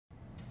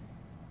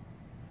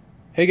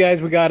Hey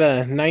guys, we got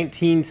a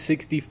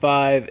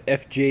 1965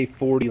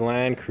 fJ40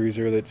 Land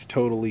Cruiser that's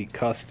totally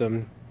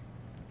custom.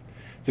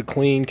 It's a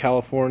clean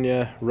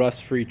California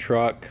rust-free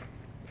truck.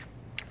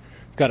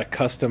 It's got a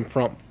custom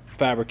front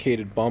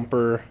fabricated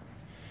bumper.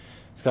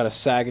 It's got a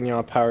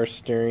Saginaw power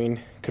steering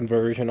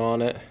conversion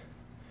on it.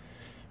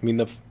 I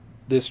mean,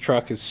 this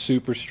truck is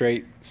super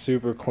straight,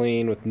 super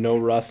clean with no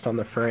rust on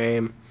the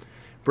frame.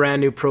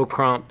 Brand new Pro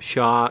Comp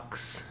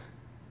shocks,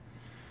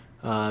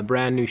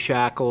 brand new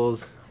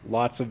shackles.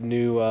 Lots of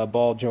new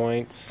ball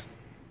joints,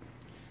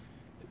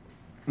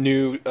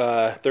 new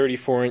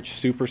 34-inch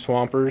super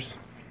swampers,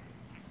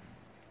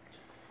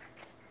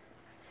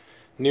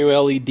 new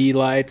LED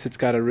lights. It's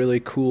got a really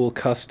cool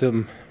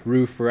custom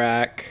roof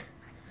rack,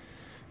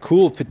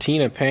 cool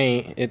patina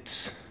paint.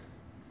 It's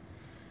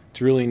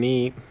really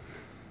neat.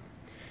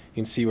 You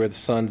can see where the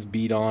sun's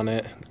beat on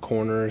it, the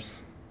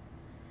corners.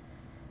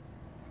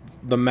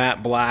 The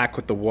matte black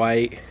with the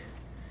white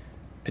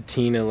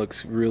patina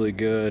looks really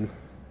good.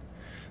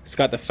 It's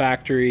got the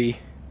factory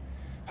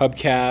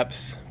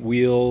hubcaps,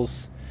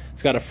 wheels.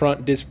 It's got a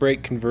front disc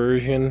brake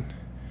conversion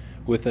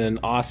with an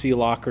Aussie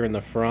locker in the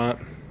front.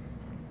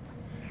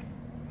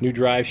 New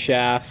drive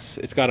shafts.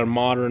 It's got a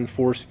modern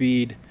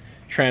 4-speed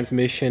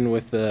transmission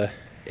with the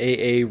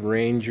AA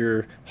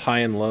Ranger high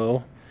and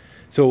low.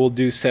 So we'll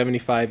do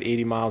 75,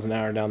 80 miles an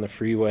hour down the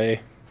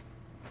freeway.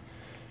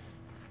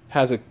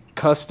 Has a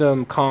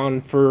custom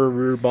confer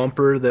rear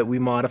bumper that we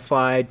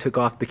modified, took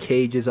off the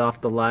cages off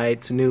the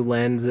lights, new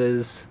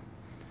lenses,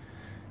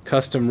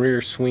 custom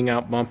rear swing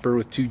out bumper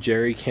with 2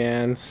 jerry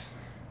cans.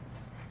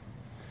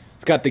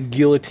 It's got the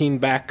guillotine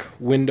back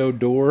window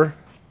door,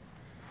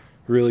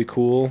 really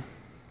cool.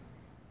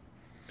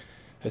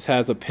 This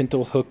has a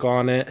pintle hook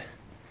on it.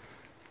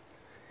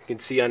 You can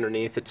see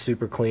underneath it's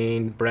super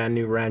clean, brand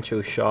new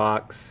Rancho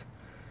shocks.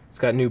 It's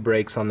got new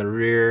brakes on the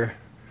rear,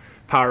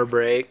 power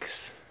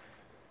brakes.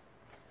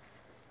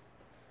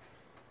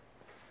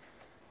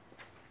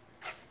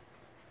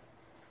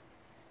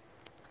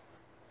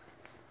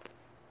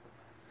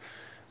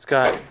 It's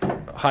got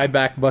high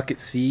back bucket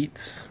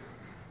seats,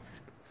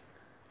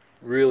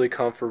 really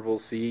comfortable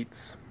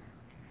seats.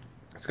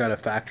 It's got a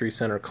factory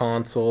center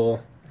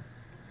console,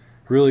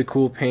 really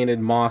cool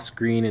painted moss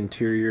green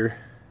interior.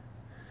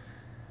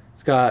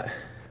 It's got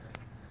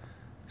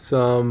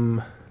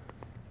some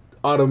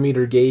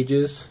odometer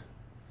gauges.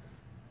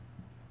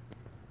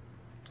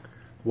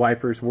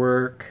 Wipers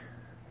work.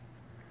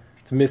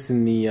 It's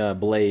missing the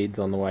blades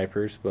on the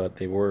wipers, but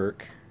they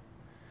work.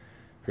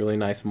 Really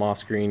nice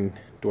moss green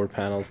door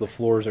panels. The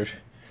floors are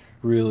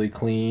really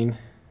clean.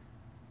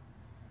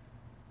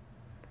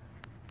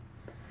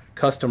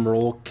 Custom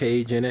roll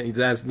cage in it.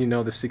 As you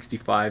know, the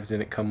 65s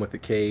didn't come with a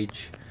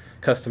cage.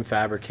 Custom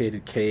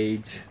fabricated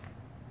cage.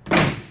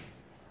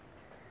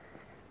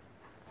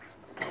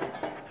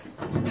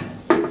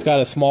 It's got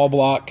a small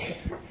block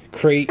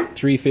crate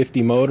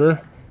 350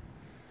 motor.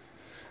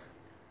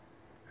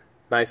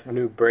 Nice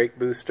new brake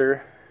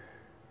booster.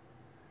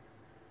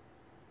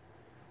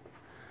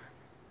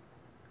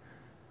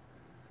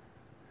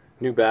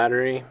 New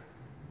battery.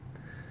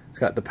 It's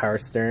got the power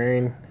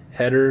steering,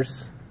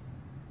 headers.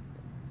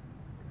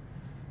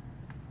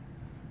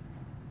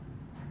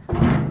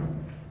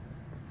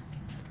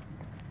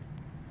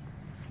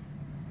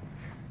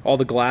 All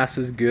the glass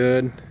is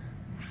good.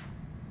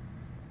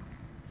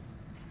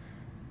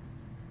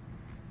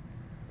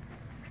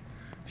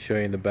 Show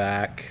you in the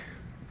back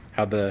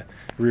how the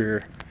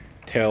rear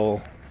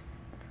tail,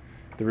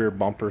 the rear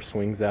bumper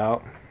swings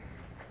out.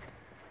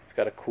 It's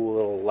got a cool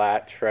little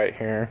latch right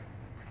here.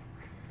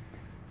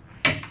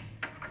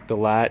 The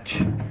latch,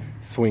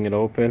 swing it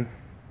open,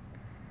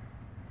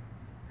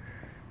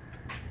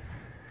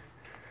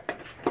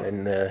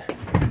 and the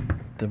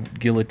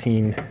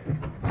guillotine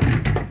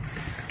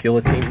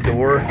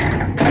door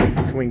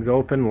swings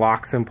open,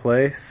 locks in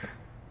place.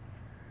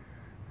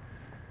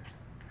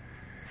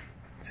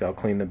 See how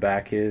clean the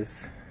back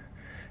is.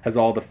 Has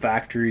all the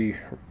factory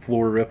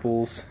floor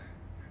ripples,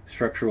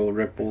 structural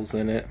ripples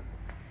in it.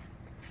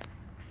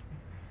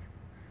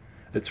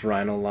 It's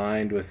rhino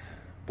lined with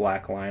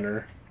black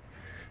liner.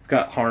 It's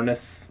got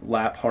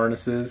lap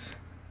harnesses.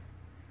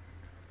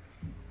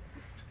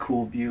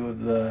 Cool view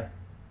of the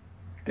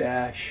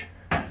dash.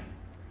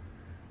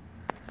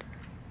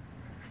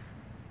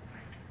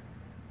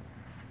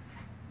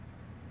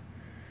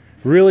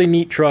 Really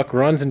neat truck,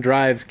 runs and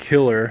drives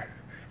killer.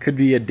 Could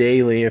be a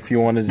daily if you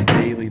wanted to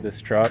daily this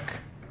truck.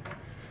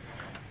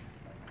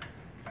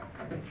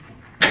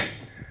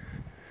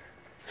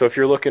 So if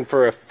you're looking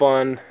for a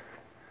fun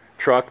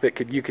truck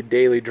that you could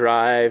daily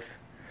drive,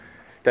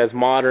 that has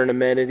modern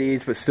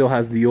amenities but still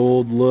has the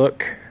old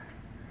look,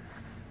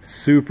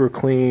 super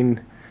clean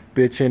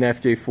bitchin'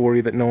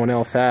 fJ40 that no one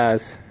else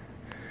has,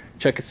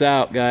 check us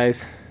out, guys.